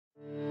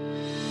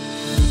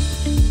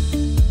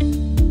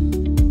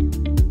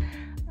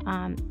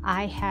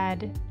I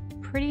had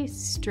pretty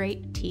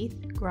straight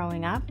teeth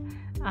growing up.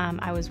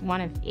 I was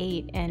one of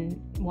 8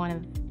 and one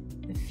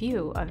of the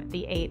few of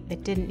the 8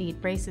 that didn't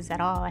need braces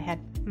at all.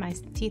 My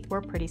teeth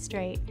were pretty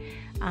straight.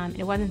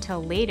 It wasn't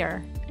until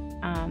later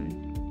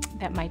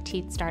that my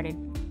teeth started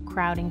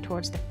crowding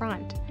towards the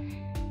front.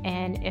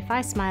 And if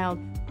I smiled,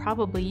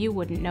 probably you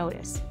wouldn't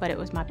notice, but it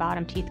was my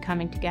bottom teeth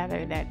coming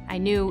together that I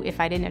knew if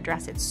I didn't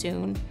address it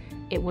soon,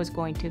 it was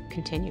going to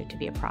continue to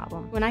be a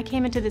problem. When I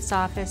came into this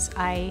office,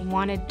 I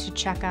wanted to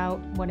check out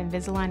what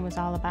Invisalign was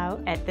all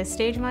about. At this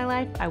stage of my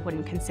life, I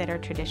wouldn't consider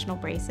traditional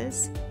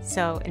braces.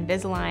 So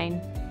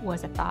Invisalign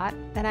was a thought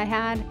that I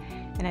had,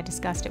 and I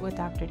discussed it with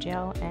Dr.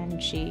 Jill,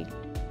 and she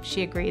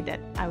agreed that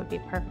I would be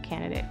a perfect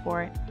candidate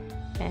for it,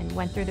 and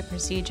went through the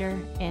procedure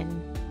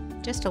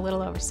in just a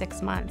little over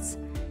 6 months.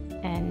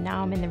 And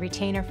now I'm in the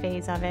retainer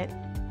phase of it,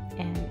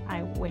 and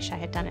I wish I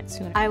had done it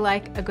sooner. I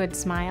like a good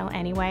smile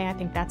anyway. I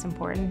think that's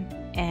important,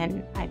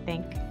 and I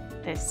think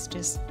this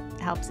just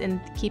helps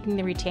in keeping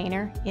the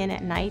retainer in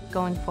at night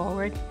going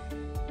forward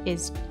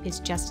is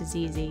just as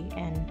easy,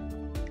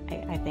 and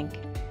I think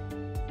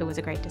it was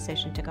a great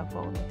decision to go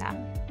forward with that.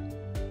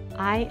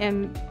 I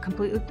am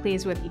completely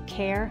pleased with the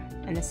care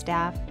and the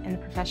staff and the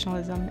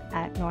professionalism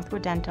at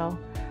Northwood Dental.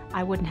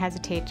 I wouldn't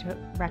hesitate to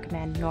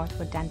recommend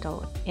Northwood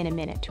Dental in a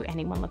minute to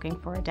anyone looking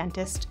for a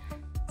dentist,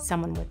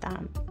 someone with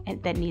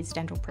that needs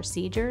dental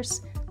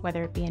procedures,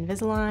 whether it be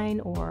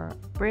Invisalign or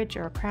bridge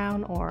or a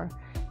crown or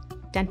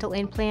dental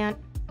implant.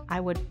 I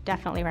would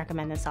definitely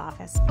recommend this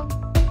office.